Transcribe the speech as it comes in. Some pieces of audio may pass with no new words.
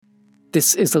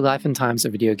This is the Life and Times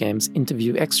of Video Games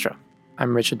Interview Extra.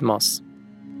 I'm Richard Moss.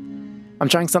 I'm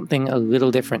trying something a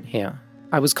little different here.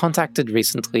 I was contacted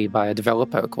recently by a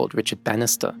developer called Richard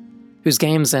Bannister, whose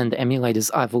games and emulators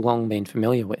I've long been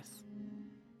familiar with.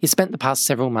 He spent the past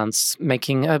several months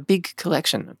making a big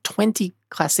collection of 20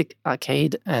 classic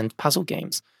arcade and puzzle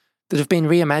games that have been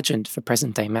reimagined for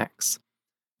present-day Macs.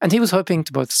 And he was hoping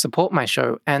to both support my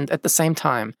show and, at the same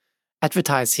time,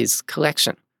 advertise his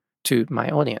collection to my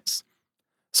audience.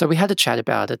 So we had a chat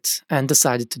about it and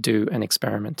decided to do an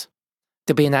experiment.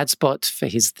 There'll be an ad spot for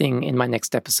his thing in my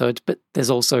next episode, but there's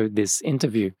also this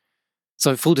interview.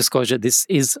 So full disclosure, this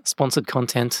is sponsored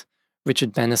content.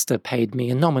 Richard Bannister paid me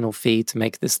a nominal fee to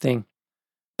make this thing.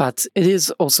 But it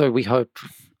is also, we hope,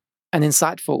 an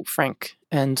insightful, frank,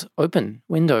 and open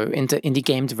window into indie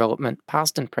game development,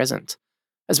 past and present,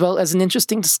 as well as an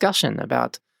interesting discussion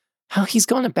about how he's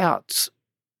gone about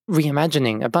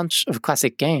reimagining a bunch of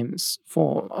classic games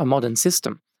for a modern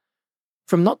system.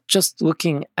 From not just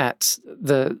looking at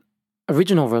the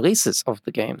original releases of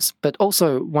the games, but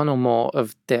also one or more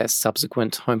of their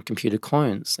subsequent home computer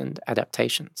clones and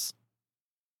adaptations.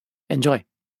 Enjoy.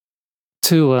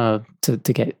 To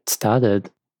get started,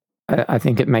 I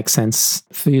think it makes sense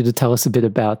for you to tell us a bit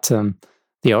about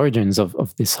the origins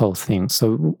of this whole thing.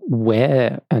 So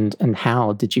where and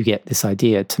how did you get this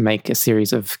idea to make a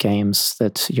series of games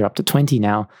that you're up to 20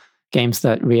 now, games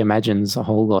that reimagines a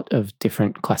whole lot of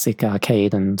different classic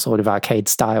arcade and sort of arcade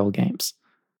style games?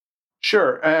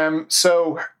 Sure.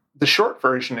 So the short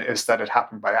version is that it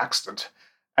happened by accident.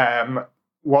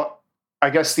 What I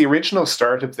guess the original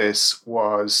start of this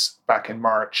was back in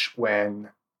March when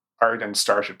Ireland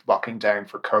started locking down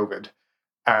for COVID.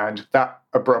 And that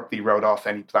abruptly wrote off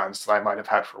any plans that I might have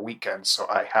had for weekends. So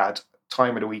I had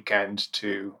time at a weekend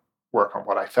to work on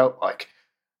what I felt like.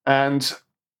 And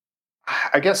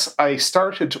I guess I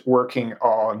started working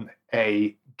on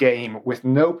a game with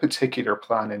no particular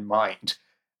plan in mind.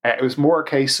 It was more a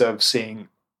case of seeing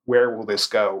where will this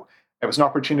go. It was an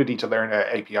opportunity to learn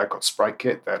an API called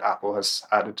SpriteKit that Apple has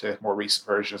added to more recent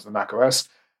versions of the macOS,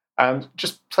 and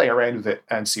just play around with it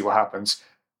and see what happens.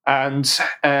 And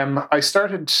I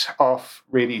started off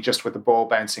really just with the ball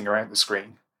bouncing around the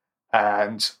screen.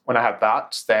 And when I had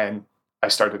that, then I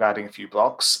started adding a few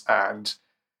blocks. And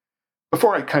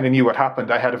before I kind of knew what happened,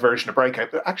 I had a version of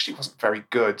Breakout that actually wasn't very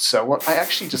good. So what I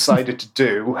actually decided to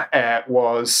do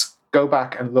was go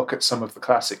back and look at some of the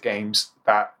classic games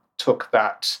that took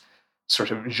that sort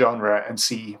of genre and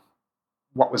see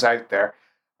what was out there.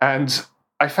 And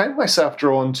I found myself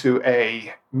drawn to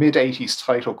a mid-80s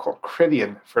title called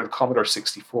Crillion for the Commodore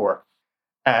 64.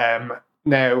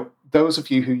 Now, those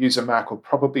of you who use a Mac will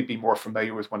probably be more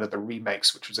familiar with one of the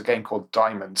remakes, which was a game called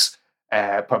Diamonds,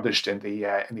 published in the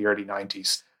early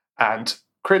 90s. And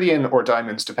Crillion, or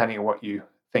Diamonds, depending on what you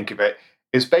think of it,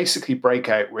 is basically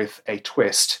Breakout with a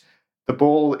twist. The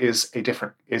ball is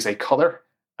a color,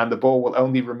 and the ball will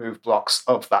only remove blocks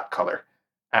of that color.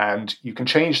 And you can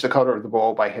change the color of the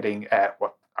ball by hitting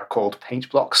what are called paint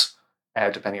blocks,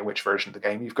 depending on which version of the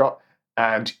game you've got.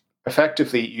 And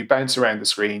effectively, you bounce around the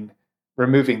screen,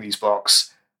 removing these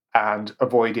blocks and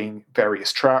avoiding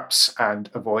various traps and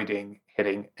avoiding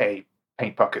hitting a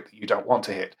paint bucket that you don't want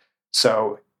to hit.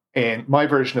 So in my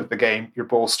version of the game, your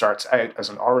ball starts out as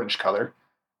an orange color,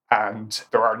 and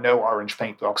there are no orange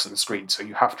paint blocks on the screen. So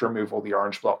you have to remove all the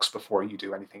orange blocks before you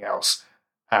do anything else.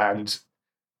 And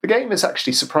the game is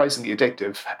actually surprisingly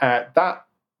addictive. That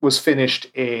was finished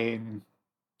in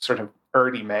sort of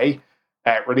early May,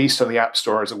 released on the App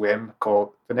Store as a whim.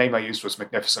 The name I used was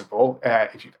Magnificent Ball.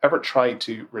 If you've ever tried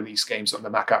to release games on the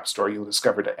Mac App Store, you'll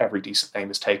discover that every decent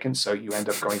name is taken. So you end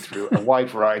up going through a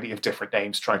wide variety of different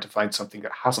names trying to find something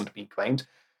that hasn't been claimed.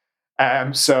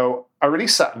 So I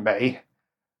released that in May.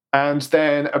 And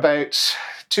then about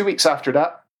 2 weeks after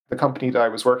that, the company that I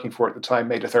was working for at the time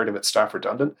made a third of its staff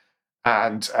redundant.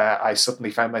 And I suddenly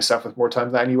found myself with more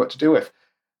time than I knew what to do with.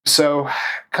 So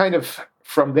kind of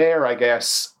from there, I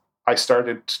guess, I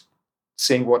started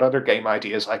seeing what other game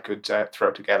ideas I could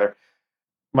throw together.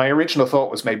 My original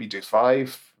thought was maybe do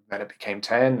 5, then it became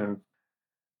 10, and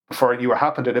before I knew what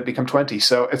happened, it had become 20.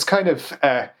 So it's kind of,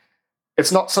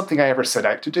 it's not something I ever set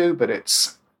out to do, but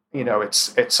it's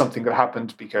something that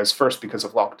happened because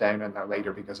of lockdown and now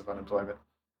later because of unemployment.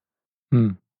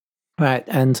 Right,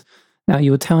 and now,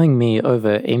 you were telling me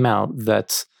over email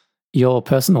that your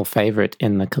personal favorite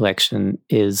in the collection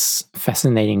is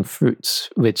Fascinating Fruits,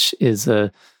 which is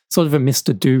a sort of a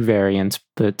Mr. Do variant,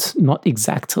 but not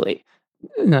exactly.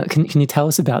 Now, can you tell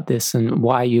us about this and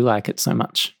why you like it so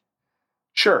much?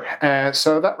 Sure.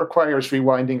 So that requires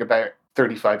rewinding about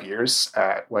 35 years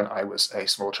when I was a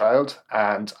small child,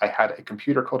 and I had a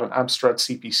computer called an Amstrad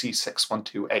CPC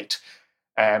 6128.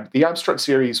 The Amstrad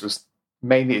series was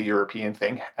mainly a European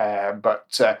thing,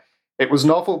 but it was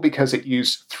novel because it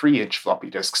used 3-inch floppy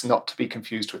disks, not to be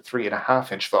confused with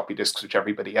 3.5-inch floppy disks, which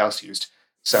everybody else used.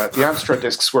 So the Amstrad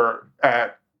disks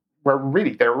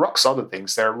they're rock solid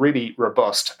things. They're really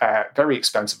robust, very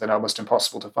expensive, and almost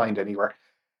impossible to find anywhere.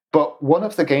 But one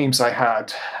of the games I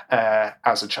had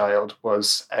as a child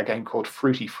was a game called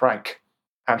Fruity Frank.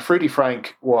 And Fruity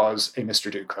Frank was a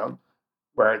Mr. Do clone,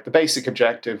 where the basic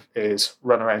objective is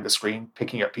run around the screen,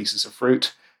 picking up pieces of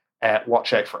fruit,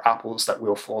 watch out for apples that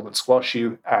will fall and squash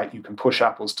you. You can push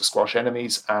apples to squash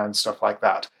enemies and stuff like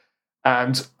that.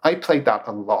 And I played that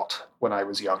a lot when I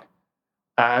was young.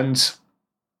 And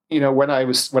when I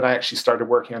actually started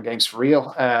working on games for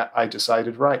real, I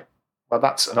decided, right, well,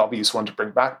 that's an obvious one to bring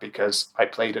back because I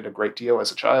played it a great deal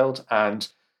as a child, and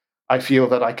I feel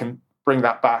that I can bring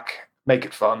that back, make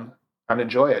it fun, and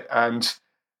enjoy it. And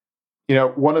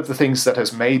one of the things that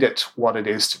has made it what it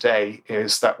is today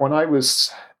is that when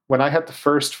I had the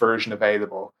first version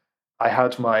available, I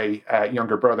had my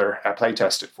younger brother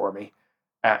playtest it for me.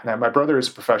 Now, my brother is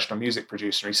a professional music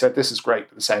producer. He said, "This is great,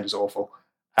 but the sound is awful."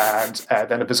 And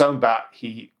then of his own bat,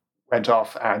 he went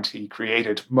off and he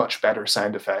created much better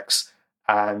sound effects.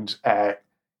 And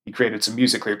he created some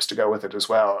music loops to go with it as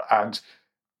well. And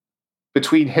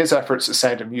between his efforts at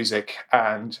sound and music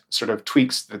and sort of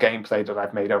tweaks to the gameplay that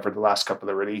I've made over the last couple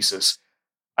of releases,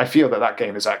 I feel that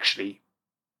game is actually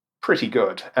pretty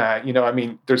good.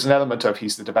 There's an element of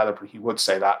he's the developer, he would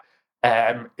say that.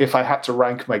 If I had to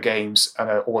rank my games in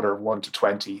an order of 1 to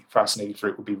 20, Fascinating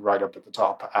Fruit would be right up at the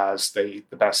top as the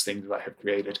best thing that I have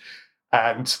created.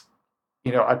 And,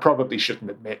 I probably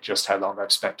shouldn't admit just how long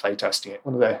I've spent playtesting it.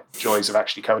 One of the joys of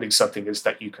actually coding something is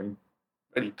that you can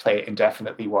really play it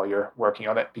indefinitely while you're working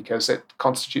on it because it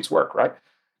constitutes work, right?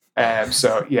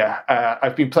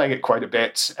 I've been playing it quite a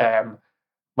bit.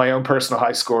 My own personal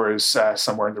high score is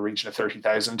somewhere in the region of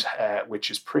 30,000, which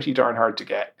is pretty darn hard to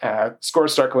get.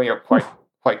 Scores start going up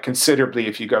quite considerably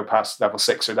if you go past level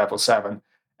 6 or level 7,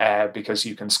 because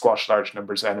you can squash large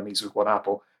numbers of enemies with one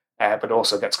apple, but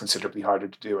also gets considerably harder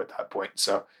to do at that point.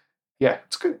 So, yeah,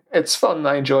 it's good. It's fun.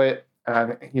 I enjoy it.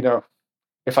 And,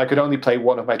 if I could only play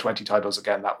one of my 20 titles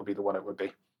again, that would be the one it would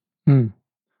be.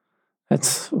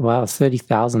 That's, wow,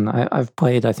 30,000. I've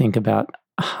played, I think, about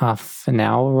half an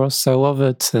hour or so of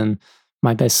it, and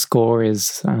my best score is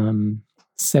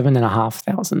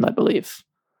 7,500, I believe.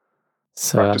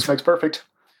 So practice makes perfect.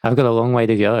 I've got a long way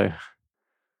to go.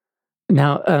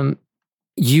 Now,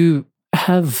 you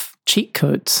have cheat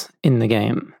codes in the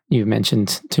game, you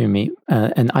mentioned to me,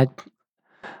 and I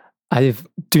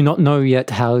do not know yet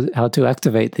how to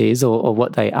activate these or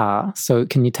what they are. So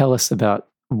can you tell us about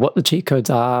what the cheat codes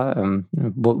are,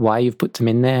 why you've put them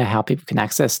in there, how people can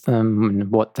access them,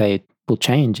 and what they will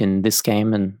change in this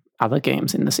game and other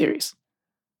games in the series?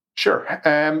 Sure.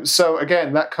 So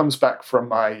again, that comes back from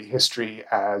my history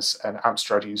as an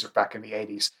Amstrad user back in the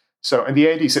 80s. So in the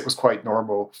 80s, it was quite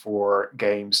normal for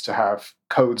games to have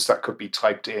codes that could be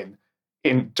typed in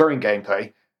during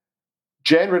gameplay.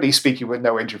 Generally speaking, with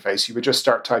no interface, you would just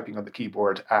start typing on the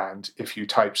keyboard, and if you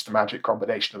typed the magic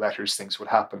combination of letters, things would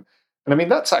happen.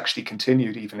 And that's actually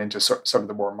continued even into some of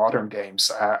the more modern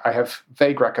games. I have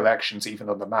vague recollections, even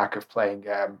on the Mac, of playing,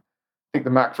 I think the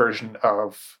Mac version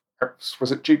of,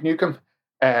 was it Duke Nukem?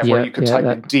 Where you could type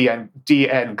in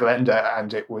DN Glenda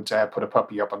and it would put a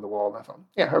puppy up on the wall. And I thought,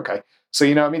 yeah, okay. So,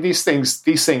 these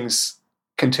things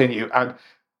continue. And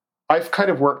I've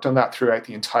kind of worked on that throughout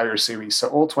the entire series. So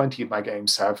all 20 of my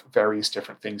games have various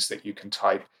different things that you can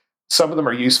type. Some of them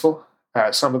are useful.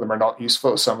 Some of them are not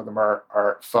useful. Some of them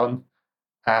are fun,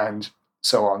 and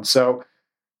so on. So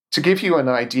to give you an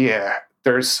idea,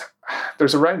 there's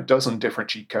around a dozen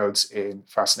different cheat codes in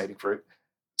Fascinating Fruit.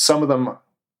 Some of them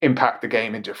impact the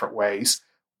game in different ways.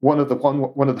 One of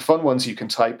the fun ones you can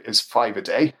type is 5 a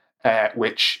day.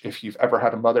 Which, if you've ever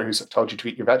had a mother who's told you to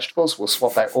eat your vegetables, will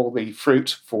swap out all the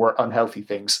fruit for unhealthy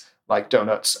things like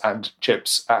donuts and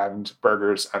chips and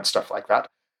burgers and stuff like that.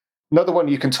 Another one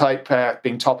you can type,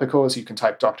 being topical, is you can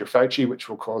type Dr. Fauci, which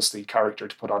will cause the character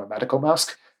to put on a medical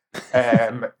mask.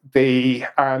 And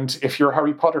if you're a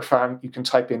Harry Potter fan, you can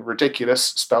type in ridiculous,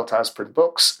 spelt as per the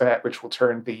books, which will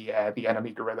turn the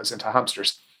enemy gorillas into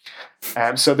hamsters.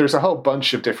 So there's a whole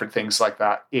bunch of different things like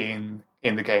that in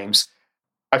the games.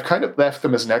 I've kind of left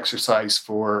them as an exercise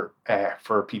for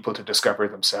people to discover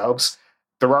themselves.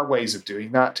 There are ways of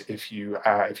doing that if you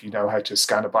know how to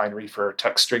scan a binary for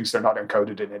text strings. They're not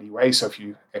encoded in any way. So if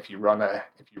you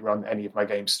run any of my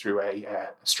games through a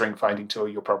string finding tool,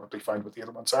 you'll probably find what the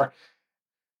other ones are.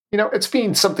 It's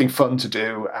been something fun to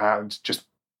do, and just,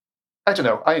 I don't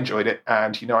know, I enjoyed it.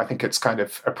 And, I think it's kind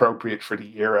of appropriate for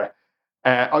the era.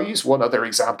 I'll use one other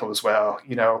example as well.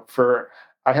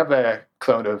 I have a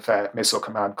clone of Missile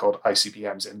Command called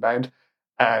ICBM's Inbound.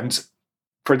 And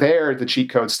for the cheat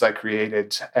codes that I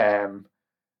created,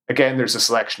 again, there's a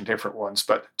selection of different ones,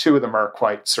 but two of them are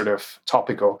quite sort of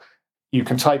topical. You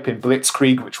can type in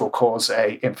Blitzkrieg, which will cause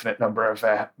a infinite number of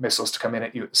missiles to come in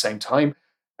at you at the same time.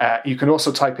 You can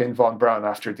also type in von Braun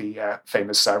after the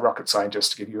famous rocket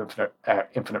scientist to give you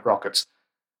infinite rockets.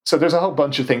 So there's a whole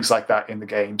bunch of things like that in the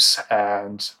games,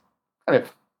 and kind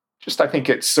of just I think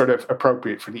it's sort of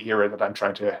appropriate for the era that I'm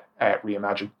trying to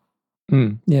reimagine.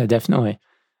 Yeah, definitely.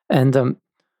 And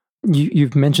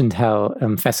you've mentioned how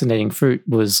Fascinating Fruit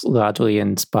was largely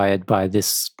inspired by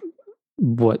this,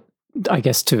 what I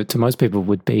guess to most people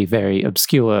would be very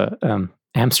obscure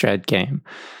Amstrad game.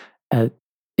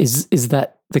 Is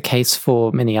that the case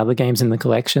for many other games in the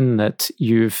collection, that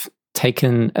you've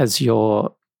taken as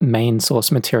your main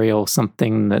source material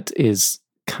something that is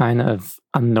kind of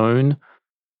unknown?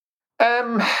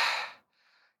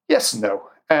 Yes and no.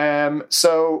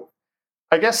 So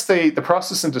I guess the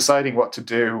process in deciding what to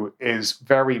do is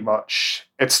very much,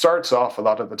 it starts off a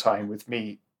lot of the time with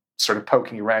me sort of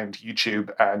poking around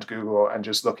YouTube and Google and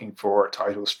just looking for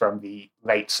titles from the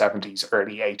late 70s,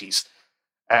 early 80s.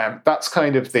 That's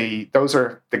kind of those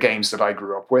are the games that I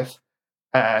grew up with.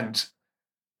 And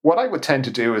what I would tend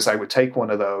to do is I would take one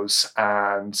of those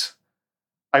and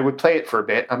I would play it for a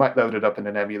bit. I might load it up in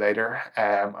an emulator.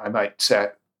 I might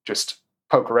just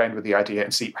poke around with the idea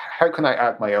and see how can I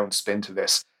add my own spin to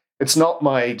this. It's not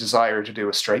my desire to do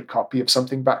a straight copy of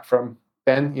something back from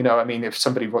then. I mean, if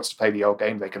somebody wants to play the old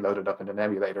game, they can load it up in an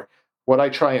emulator. What I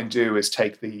try and do is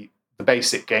take the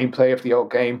basic gameplay of the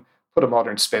old game, put a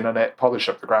modern spin on it, polish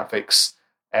up the graphics,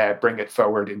 bring it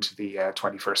forward into the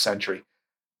 21st century.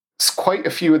 Quite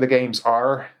a few of the games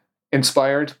are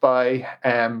inspired by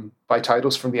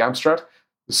titles from the Amstrad.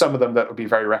 Some of them that would be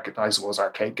very recognizable as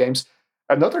arcade games.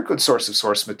 Another good source of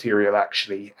source material,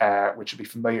 actually, which would be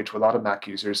familiar to a lot of Mac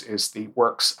users, is the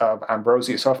works of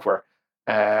Ambrosia Software.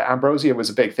 Ambrosia was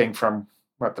a big thing from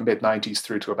the mid 90s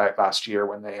through to about last year,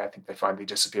 when I think they finally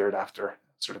disappeared after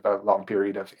sort of a long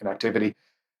period of inactivity.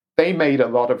 They made a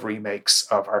lot of remakes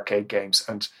of arcade games,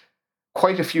 and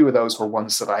quite a few of those were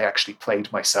ones that I actually played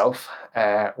myself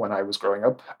when I was growing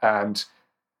up. And,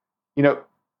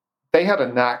 they had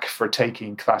a knack for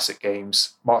taking classic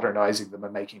games, modernizing them,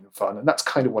 and making them fun. And that's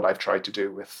kind of what I've tried to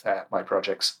do with my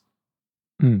projects.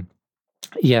 Mm.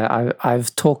 Yeah,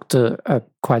 I've talked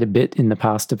quite a bit in the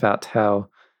past about how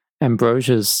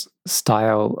Ambrosia's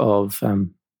style of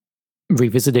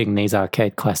revisiting these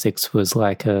arcade classics was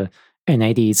like an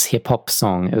 80s hip hop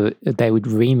song. They would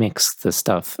remix the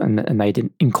stuff, and they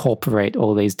didn't incorporate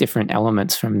all these different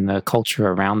elements from the culture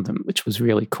around them, which was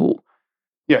really cool.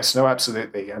 Yes, no,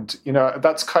 absolutely. And,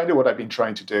 that's kind of what I've been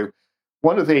trying to do.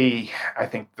 One of I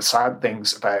think, the sad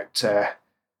things about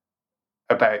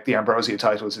the Ambrosia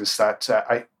titles is that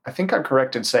I think I'm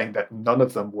correct in saying that none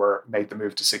of them made the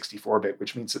move to 64-bit,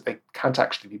 which means that they can't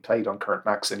actually be played on current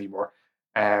Macs anymore,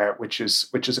 which is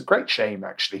a great shame,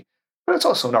 actually. But it's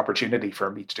also an opportunity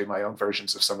for me to do my own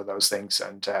versions of some of those things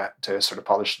and to sort of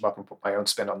polish them up and put my own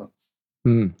spin on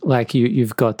them. Like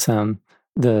you've got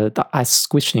the ice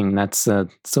squishing that's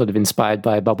sort of inspired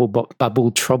by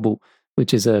Bubble Trouble,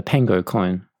 which is a Pango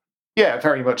coin. Yeah,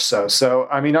 very much so. So,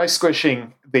 I mean, ice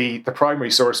squishing, the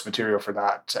primary source material for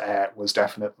that was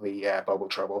definitely Bubble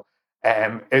Trouble.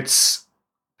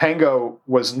 Pango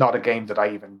was not a game that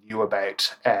I even knew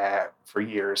about for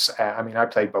years. I mean, I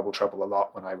played Bubble Trouble a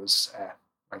lot when I was,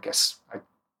 I guess,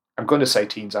 I'm going to say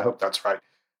teens. I hope that's right.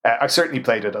 I certainly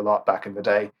played it a lot back in the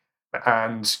day.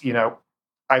 And,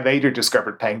 I later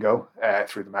discovered Pango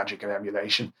through the magic of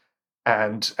emulation.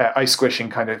 And ice squishing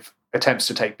kind of attempts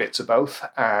to take bits of both.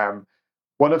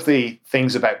 One of the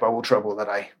things about Bubble Trouble that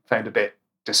I found a bit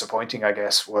disappointing, I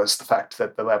guess, was the fact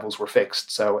that the levels were fixed,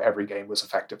 so every game was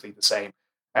effectively the same.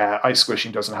 Ice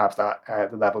squishing doesn't have that.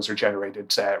 The levels are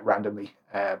generated randomly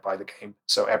by the game,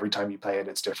 so every time you play it,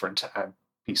 it's different, and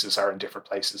pieces are in different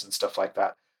places and stuff like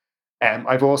that.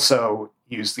 I've also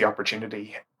used the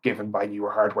opportunity given by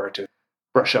newer hardware to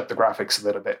brush up the graphics a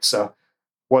little bit. So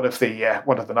one of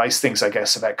the nice things, I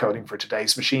guess, about coding for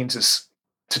today's machines is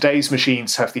today's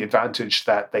machines have the advantage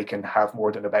that they can have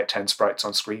more than about 10 sprites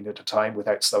on screen at a time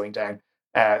without slowing down.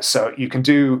 So you can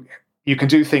do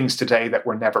things today that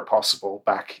were never possible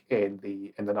back in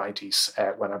the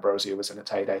 90s when Ambrosia was in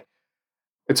its heyday.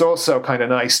 It's also kind of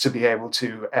nice to be able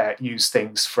to use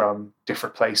things from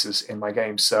different places in my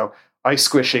games. So ice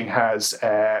squishing has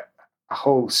a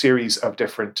whole series of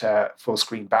different full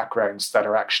screen backgrounds that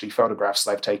are actually photographs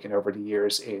that I've taken over the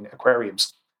years in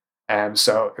aquariums.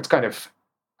 So it's kind of,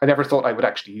 I never thought I would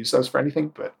actually use those for anything,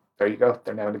 but there you go.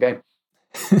 They're now in the game.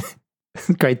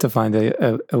 Great to find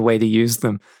a way to use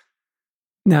them.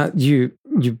 Now, you've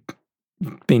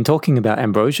been talking about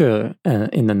Ambrosia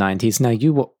in the 90s. Now,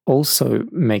 you were also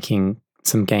making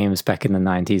some games back in the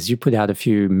 90s. You put out a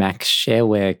few Mac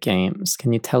shareware games.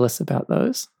 Can you tell us about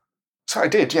those? So I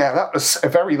did, yeah. That was a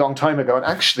very long time ago. And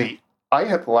actually, I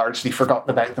had largely forgotten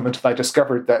about them until I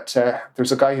discovered that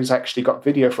there's a guy who's actually got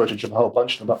video footage of a whole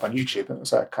bunch of them up on YouTube. It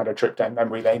was a kind of trip down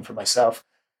memory lane for myself.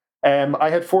 I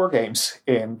had 4 games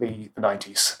in the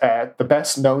 90s. The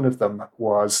best known of them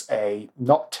was a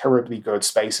not terribly good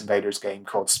Space Invaders game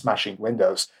called Smashing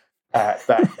Windows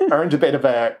that earned a bit of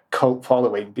a cult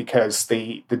following because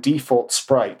the default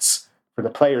sprites for the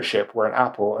player ship were an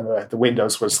apple, and the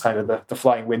Windows was kind of the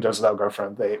flying Windows logo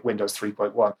from the Windows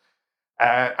 3.1.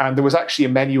 And there was actually a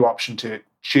menu option to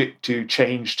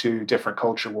change to different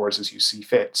culture wars as you see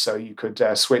fit. So you could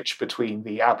switch between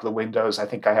the Apple and Windows. I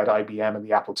think I had IBM and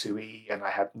the Apple IIe, and I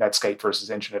had Netscape versus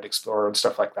Internet Explorer and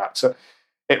stuff like that. So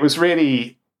it was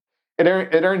really it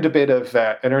earned a bit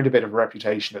of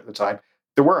reputation at the time.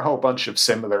 There were a whole bunch of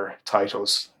similar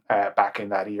titles back in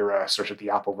that era, sort of the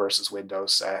Apple versus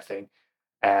Windows thing.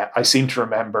 I seem to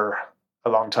remember a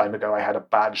long time ago, I had a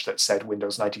badge that said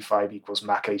Windows 95 equals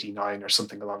Mac 89 or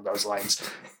something along those lines.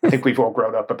 I think we've all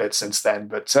grown up a bit since then,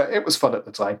 but it was fun at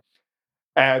the time.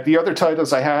 The other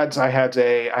titles I had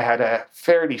a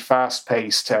fairly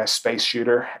fast-paced space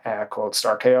shooter called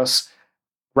Star Chaos.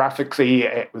 Graphically,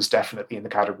 it was definitely in the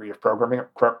category of programmer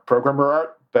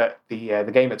art, but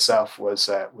the game itself was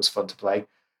fun to play.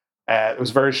 It was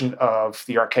a version of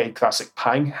the arcade classic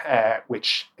Pang,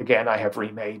 which again I have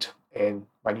remade in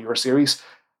my newer series.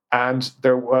 And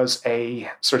there was a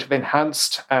sort of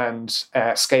enhanced and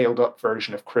scaled up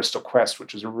version of Crystal Quest,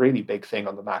 which was a really big thing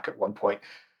on the Mac at one point.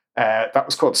 That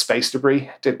was called Space Debris,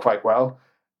 did quite well.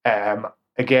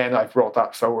 Again, I've brought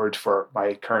that forward for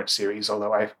my current series,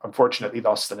 although I unfortunately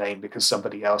lost the name because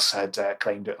somebody else had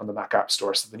claimed it on the Mac App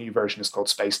Store. So the new version is called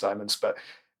Space Diamonds, but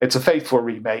it's a faithful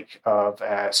remake of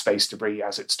Space Debris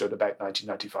as it stood about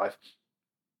 1995.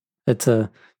 It's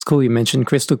cool you mentioned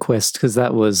Crystal Quest because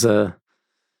that was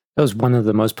one of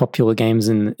the most popular games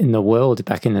in the world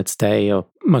back in its day, or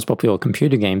most popular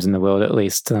computer games in the world at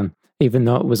least. Even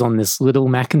though it was on this little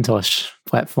Macintosh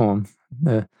platform.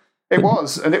 It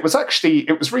was, and it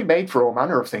was remade for all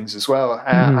manner of things as well.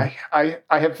 I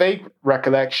have vague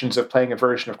recollections of playing a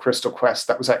version of Crystal Quest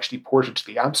that was actually ported to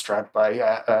the Amstrad by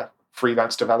a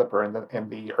freelance developer in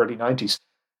the early 90s.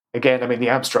 Again, I mean, the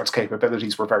Amstrad's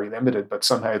capabilities were very limited, but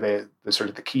somehow the sort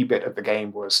of the key bit of the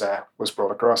game was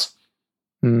brought across.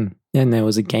 And there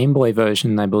was a Game Boy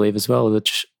version, I believe, as well,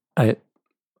 which I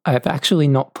have actually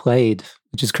not played,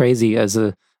 which is crazy. As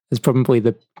probably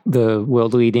the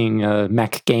world leading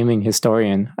Mac gaming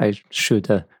historian, I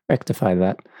should rectify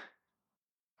that.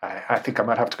 I think I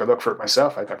might have to go look for it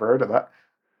myself. I've never heard of that.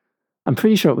 I'm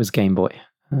pretty sure it was Game Boy.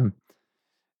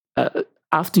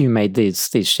 After you made these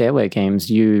shareware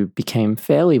games, you became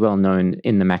fairly well known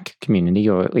in the Mac community,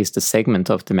 or at least a segment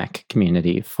of the Mac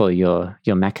community, for your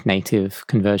Mac native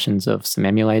conversions of some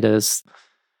emulators.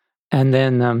 And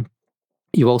then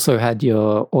you also had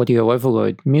your Audio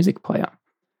Overload music player,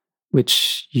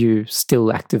 which you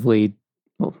still actively,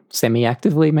 well,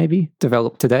 semi-actively maybe,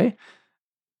 develop today.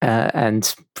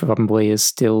 And probably is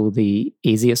still the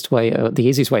easiest way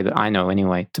that I know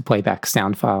anyway, to play back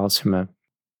sound files from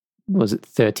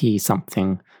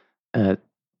 30-something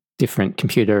different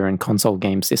computer and console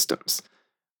game systems,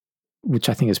 which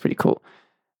I think is pretty cool.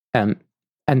 And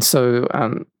so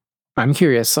I'm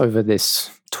curious, over this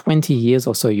 20 years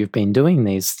or so you've been doing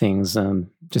these things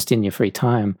just in your free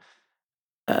time,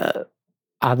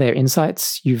 are there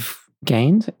insights you've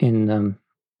gained in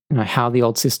how the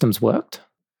old systems worked?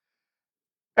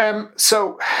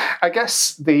 So I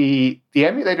guess the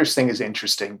emulators thing is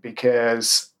interesting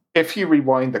because if you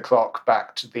rewind the clock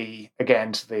back to the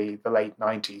late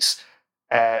 90s,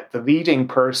 the leading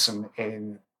person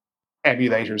in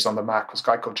emulators on the Mac was a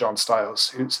guy called John Stiles,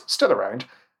 who's still around.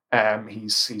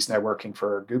 He's now working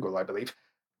for Google, I believe.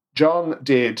 John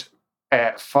did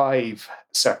 5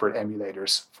 separate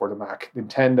emulators for the Mac: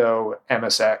 Nintendo,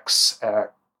 MSX,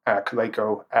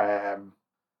 Coleco,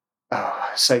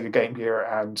 Sega Game Gear,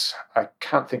 and I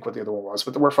can't think what the other one was,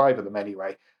 but there were 5 of them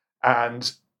anyway.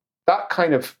 And that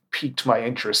kind of piqued my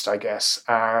interest, I guess.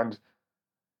 And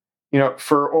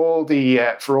for all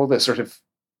the sort of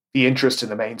the interest in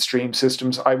the mainstream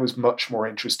systems, I was much more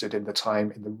interested in the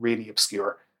time in the really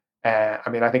obscure. I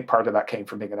mean, I think part of that came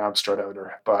from being an Amstrad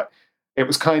owner, but it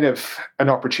was kind of an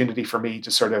opportunity for me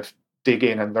to sort of dig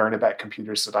in and learn about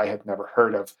computers that I had never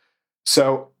heard of.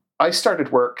 So I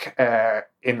started work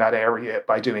in that area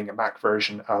by doing a Mac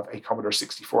version of a Commodore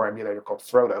 64 emulator called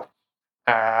Frodo.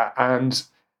 And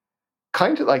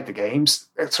kind of like the games,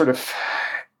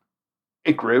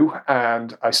 it grew,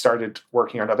 and I started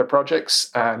working on other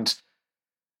projects. And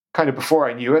kind of before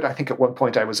I knew it, I think at one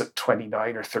point I was at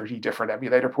 29 or 30 different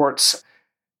emulator ports.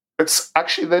 It's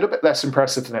actually a little bit less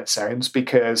impressive than it sounds,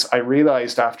 because I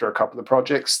realized after a couple of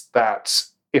projects that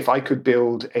if I could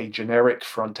build a generic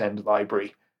front end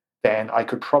library, then I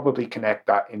could probably connect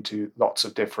that into lots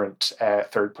of different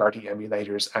third party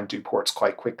emulators and do ports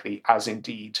quite quickly, as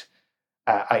indeed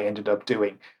I ended up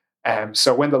doing.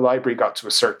 So when the library got to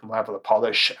a certain level of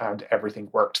polish and everything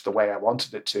worked the way I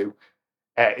wanted it to,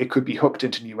 it could be hooked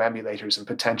into new emulators in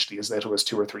potentially as little as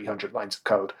 200 or 300 lines of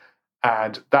code.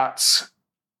 And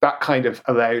that kind of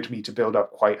allowed me to build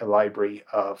up quite a library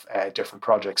of different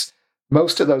projects.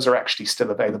 Most of those are actually still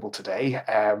available today.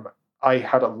 I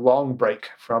had a long break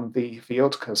from the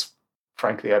field because,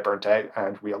 frankly, I burnt out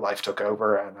and real life took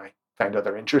over and I found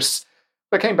other interests.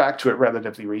 I came back to it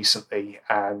relatively recently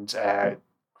and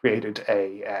created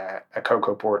a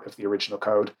Cocoa port of the original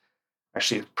code.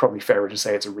 Actually, it's probably fairer to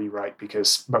say it's a rewrite,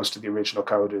 because most of the original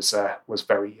code was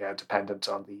very dependent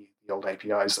on the old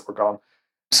APIs that were gone.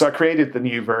 So I created the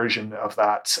new version of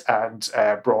that and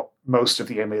brought most of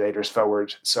the emulators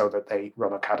forward so that they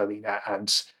run on Catalina.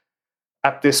 And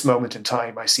at this moment in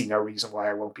time, I see no reason why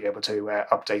I won't be able to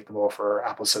update them all for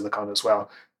Apple Silicon as well.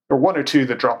 There were one or two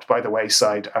that dropped by the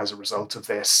wayside as a result of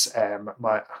this.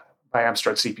 My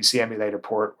Amstrad CPC emulator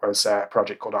port was a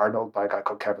project called Arnold by a guy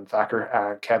called Kevin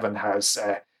Thacker. Kevin has,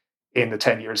 in the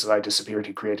 10 years that I disappeared,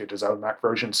 he created his own Mac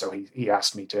version. So he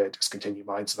asked me to discontinue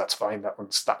mine. So that's fine. That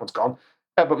one's gone.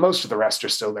 But most of the rest are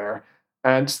still there.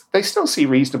 And they still see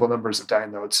reasonable numbers of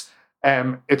downloads.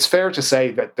 It's fair to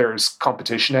say that there's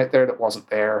competition out there that wasn't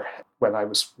there when I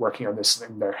was working on this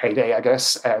in their heyday, I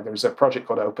guess. There's a project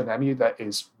called OpenEmu that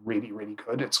is really, really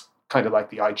good. It's kind of like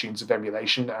the iTunes of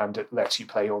emulation, and it lets you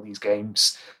play all these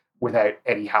games without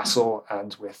any hassle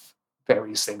and with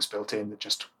various things built in that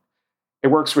just, it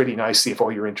works really nicely if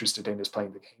all you're interested in is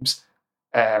playing the games.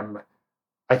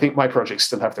 I think my projects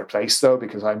still have their place though,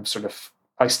 because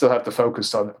I still have the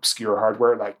focus on obscure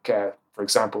hardware. Like, for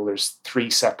example, there's 3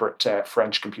 separate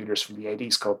French computers from the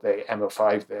 80s called the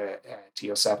MO5, the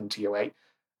TO7, TO8,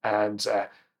 and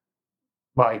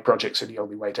my projects are the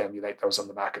only way to emulate those on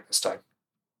the Mac at this time.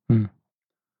 Hmm.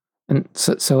 And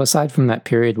so aside from that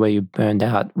period where you burned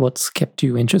out, what's kept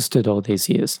you interested all these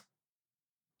years?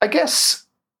 I guess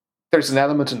there's an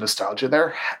element of nostalgia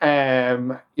there.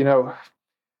 I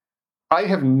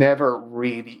have never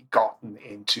really gotten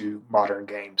into modern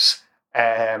games.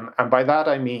 And by that,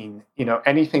 I mean,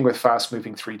 anything with fast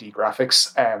moving 3D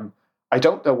graphics. I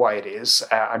don't know why it is.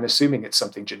 I'm assuming it's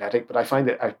something genetic, but I find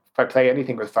that if I play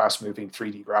anything with fast moving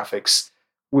 3D graphics,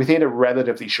 within a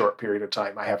relatively short period of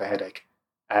time, I have a headache.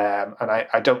 And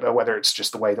I don't know whether it's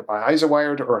just the way that my eyes are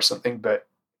wired or something, but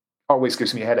always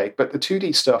gives me a headache. But the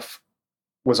 2D stuff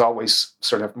was always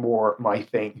sort of more my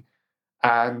thing.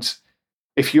 And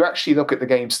if you actually look at the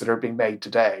games that are being made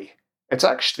today, it's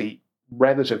actually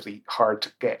relatively hard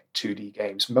to get 2D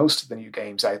games. Most of the new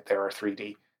games out there are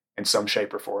 3D in some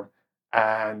shape or form.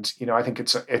 And, I think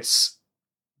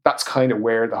that's kind of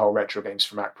where the whole Retro Games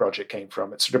for Mac project came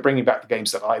from. It's sort of bringing back the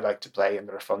games that I like to play and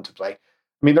that are fun to play.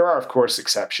 I mean, there are, of course,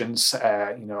 exceptions.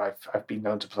 I've been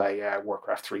known to play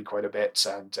Warcraft 3 quite a bit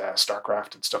and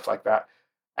StarCraft and stuff like that.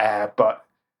 But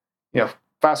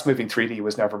fast-moving 3D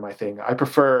was never my thing. I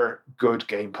prefer good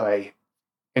gameplay,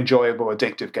 enjoyable,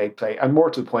 addictive gameplay, and more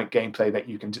to the point, gameplay that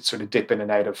you can sort of dip in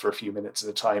and out of for a few minutes at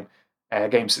a time.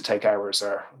 Games that take hours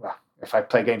if I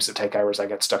play games that take hours, I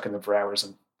get stuck in them for hours,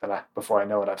 and then before I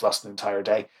know it, I've lost an entire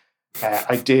day.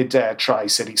 I did try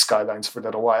City Skylines for a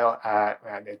little while,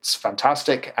 and it's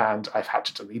fantastic, and I've had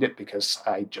to delete it because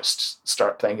I just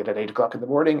start playing it at 8 o'clock in the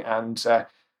morning, and then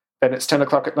it's 10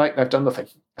 o'clock at night, and I've done nothing.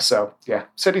 So, yeah,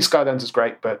 City Skylines is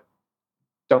great, but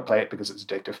don't play it because it's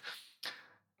addictive.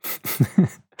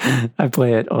 I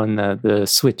play it on the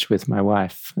Switch with my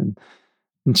wife, and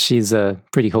she's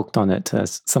pretty hooked on it.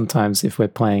 Sometimes if we're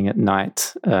playing at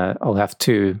night, I'll have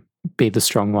to be the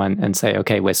strong one and say,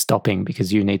 okay, we're stopping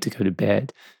because you need to go to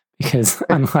bed. Because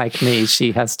unlike me,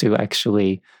 she has to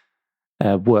actually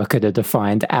work at a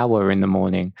defined hour in the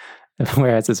morning.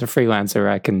 Whereas as a freelancer,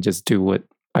 I can just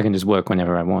work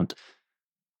whenever I want.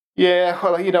 Yeah,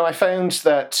 well, I found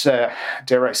that,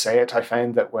 dare I say it, I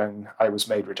found that when I was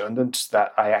made redundant,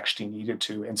 that I actually needed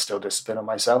to instill discipline on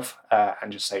myself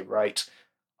and just say, right,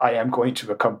 I am going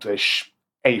to accomplish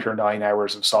 8 or 9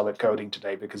 hours of solid coding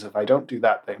today because if I don't do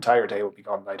that, the entire day will be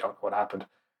gone and I don't know what happened.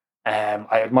 I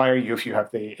admire you if you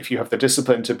have the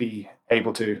discipline to be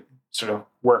able to sort of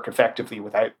work effectively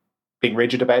without being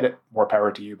rigid about it. More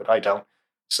power to you, but I don't.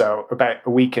 So about a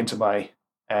week into my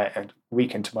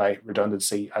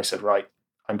redundancy, I said, right,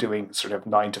 I'm doing sort of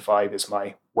 9 to 5 is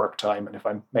my work time, and if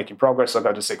I'm making progress, I'll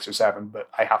go to 6 or 7. But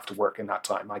I have to work in that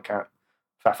time. I can't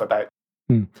faff about.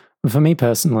 Hmm. For me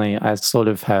personally, I sort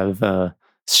of have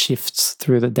shifts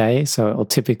through the day. So I'll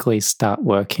typically start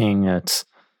working at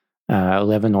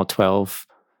 11 or 12,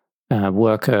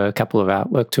 work a couple of hours,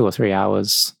 work 2 or 3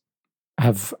 hours,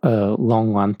 have a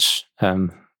long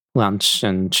lunch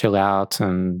and chill out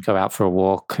and go out for a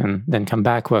walk, and then come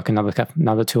back, work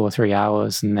another 2 or 3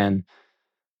 hours, and then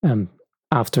um,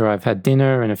 after I've had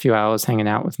dinner and a few hours hanging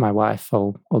out with my wife,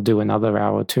 I'll do another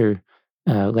hour or two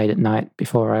late at night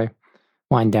before I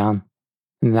wind down,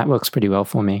 and that works pretty well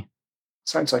for me.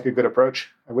 Sounds like a good approach.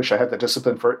 I wish I had the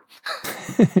discipline for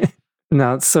it.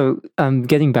 Now, so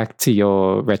getting back to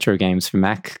your retro games for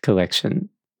Mac collection,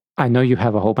 I know you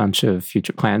have a whole bunch of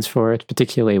future plans for it,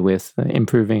 particularly with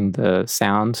improving the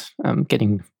sound,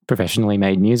 getting professionally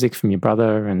made music from your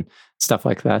brother and stuff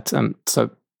like that. So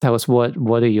tell us, what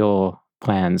are your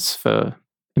plans for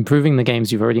improving the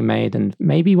games you've already made and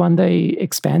maybe one day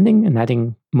expanding and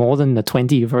adding more than the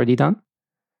 20 you've already done?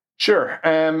 Sure.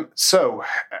 So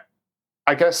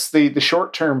I guess the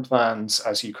short-term plans,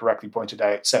 as you correctly pointed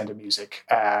out, Sound of Music.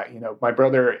 My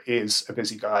brother is a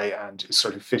busy guy and is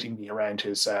sort of fitting me around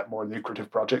his more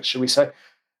lucrative projects, shall we say?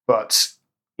 But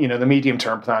the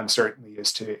medium-term plan certainly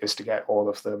is to get all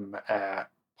of them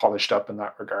polished up in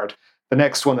that regard. The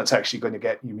next one that's actually going to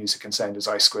get new music and sound is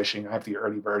Ice Squishing. I have the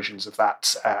early versions of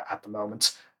that at the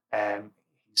moment. Um,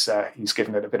 he's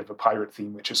given it a bit of a pirate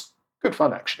theme, which is good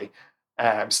fun actually.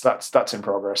 So that's in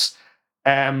progress.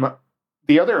 Um,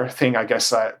 the other thing, I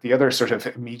guess, the other sort of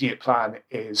immediate plan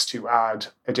is to add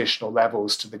additional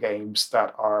levels to the games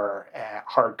that are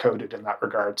hard coded in that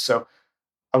regard. So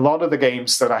a lot of the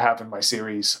games that I have in my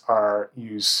series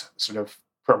use sort of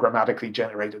programmatically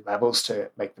generated levels to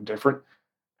make them different.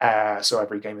 So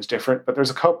every game is different, but there's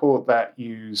a couple that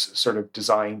use sort of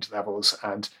designed levels,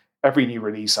 and every new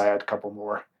release I add a couple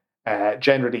more.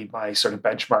 Generally, my sort of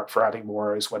benchmark for adding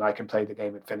more is when I can play the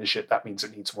game and finish it. That means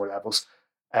it needs more levels,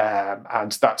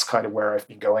 and that's kind of where I've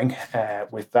been going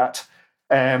with that.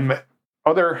 Um,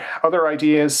 other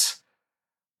ideas.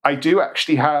 I do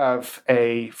actually have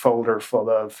a folder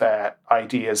full of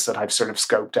ideas that I've sort of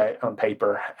scoped out on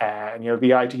paper, and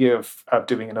the idea of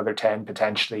doing another 10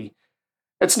 potentially,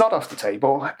 it's not off the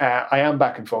table. I am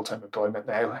back in full-time employment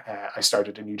now. I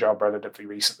started a new job relatively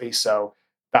recently, so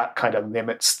that kind of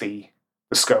limits the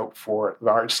scope for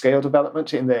large-scale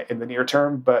development in the near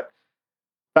term. But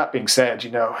that being said,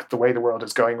 the way the world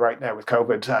is going right now with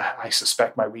COVID, I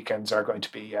suspect my weekends are going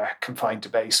to be confined to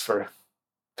base for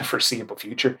the foreseeable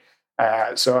future.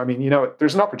 So, I mean,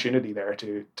 there's an opportunity there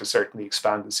to certainly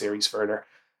expand the series further.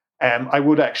 I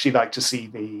would actually like to see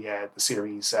the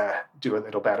series do a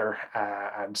little better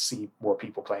and see more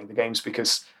people playing the games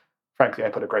because, frankly, I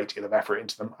put a great deal of effort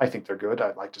into them. I think they're good.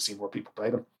 I'd like to see more people play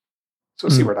them. So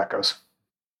we'll see where that goes.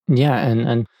 Yeah,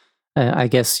 and I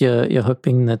guess you're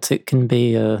hoping that it can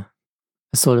be a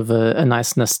sort of a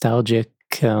nice nostalgic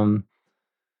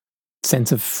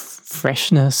sense of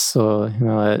freshness, or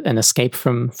an escape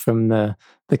from the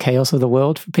chaos of the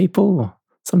world for people, or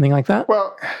something like that.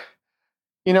 Well,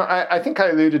 I think I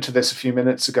alluded to this a few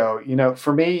minutes ago.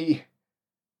 For me,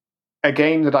 a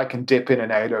game that I can dip in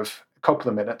and out of a couple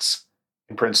of minutes,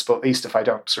 in principle, at least if I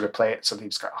don't sort of play it, suddenly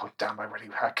just go, oh, damn, I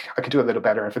could do a little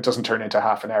better. If it doesn't turn into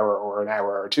half an hour or an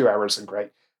hour or 2 hours, then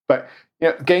great. But,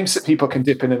 games that people can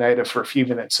dip in and out of for a few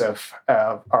minutes of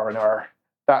R&R,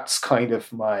 that's kind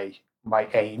of my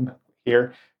aim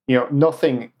here.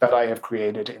 Nothing that I have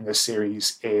created in this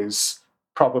series is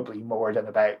probably more than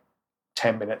about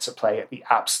 10 minutes of play at the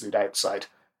absolute outside.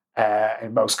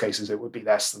 In most cases, it would be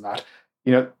less than that.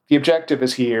 The objective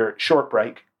is here: short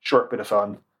break, short bit of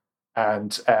fun,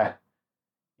 and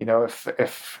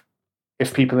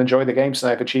if people enjoy the games,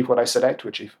 then I've achieved what I set out to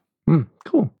achieve.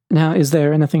 Cool. Now, is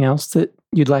there anything else that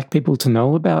you'd like people to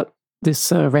know about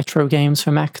this retro games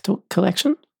for Mac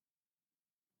collection?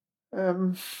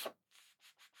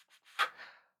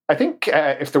 I think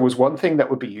if there was one thing that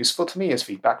would be useful to me is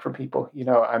feedback from people.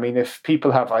 I mean, if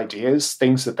people have ideas,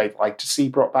 things that they'd like to see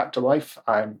brought back to life,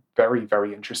 I'm very,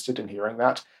 very interested in hearing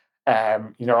that.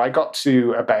 I got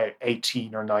to about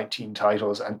 18 or 19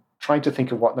 titles, and trying to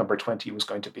think of what number 20 was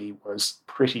going to be was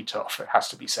pretty tough, it has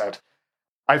to be said.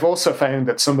 I've also found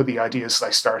that some of the ideas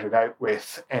I started out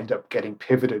with end up getting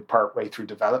pivoted partway through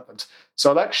development. So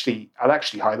I'll actually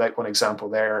highlight one example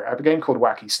there. I have a game called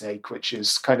Wacky Snake, which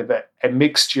is kind of a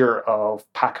mixture of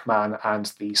Pac-Man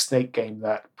and the Snake game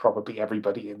that probably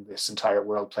everybody in this entire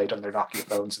world played on their Nokia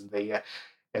phones in the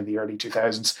early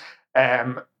 2000s.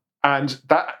 And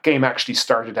that game actually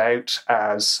started out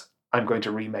as I'm going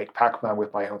to remake Pac-Man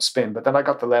with my own spin. But then I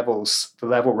got the level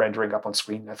rendering up on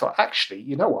screen, and I thought, actually,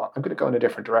 you know what? I'm going to go in a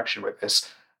different direction with this.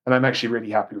 And I'm actually really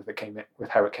happy with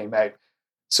how it came out.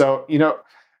 So,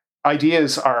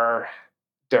 ideas are,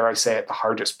 dare I say it, the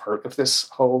hardest part of this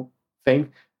whole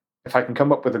thing. If I can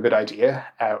come up with a good idea,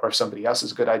 or if somebody else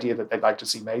has a good idea that they'd like to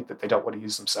see made that they don't want to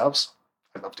use themselves,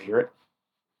 I'd love to hear it.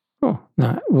 Oh,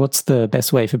 now, what's the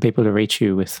best way for people to reach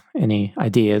you with any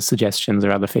ideas, suggestions,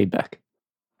 or other feedback?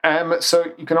 So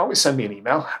you can always send me an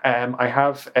email. I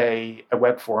have a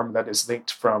web form that is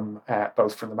linked from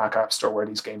both from the Mac App Store where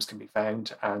these games can be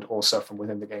found, and also from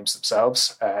within the games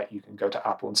themselves. You can go to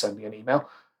Apple and send me an email.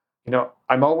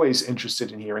 I'm always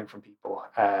interested in hearing from people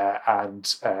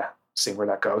and seeing where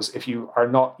that goes. If you are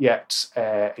not yet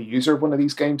a user of one of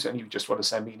these games and you just want to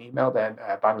send me an email, then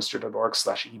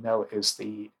bannister.org/email is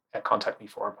the contact me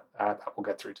form that will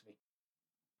get through to me.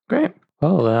 Great.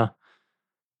 Well,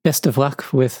 best of luck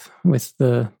with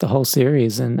the whole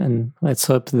series, and let's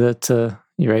hope that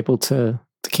you're able to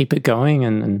keep it going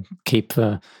and keep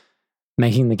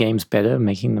making the games better,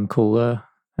 making them cooler,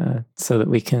 so that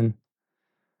we can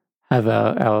have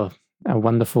our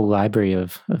wonderful library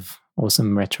of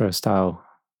awesome retro style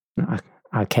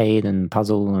arcade and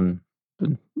puzzle and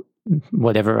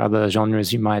whatever other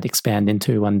genres you might expand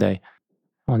into one day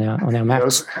on our Mac.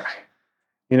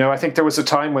 I think there was a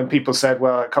time when people said,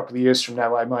 well, a couple of years from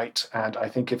now I might. And I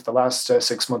think if the last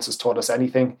 6 months has taught us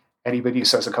anything, anybody who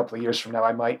says a couple of years from now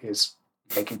I might is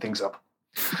making things up.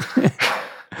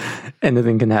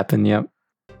 Anything can happen, yep.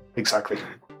 Exactly.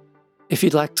 If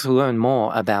you'd like to learn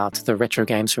more about the Retro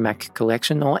Games for Mac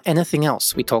collection or anything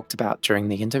else we talked about during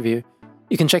the interview,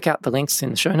 you can check out the links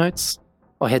in the show notes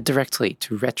or head directly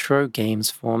to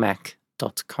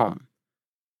retrogamesformac.com.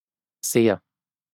 See ya.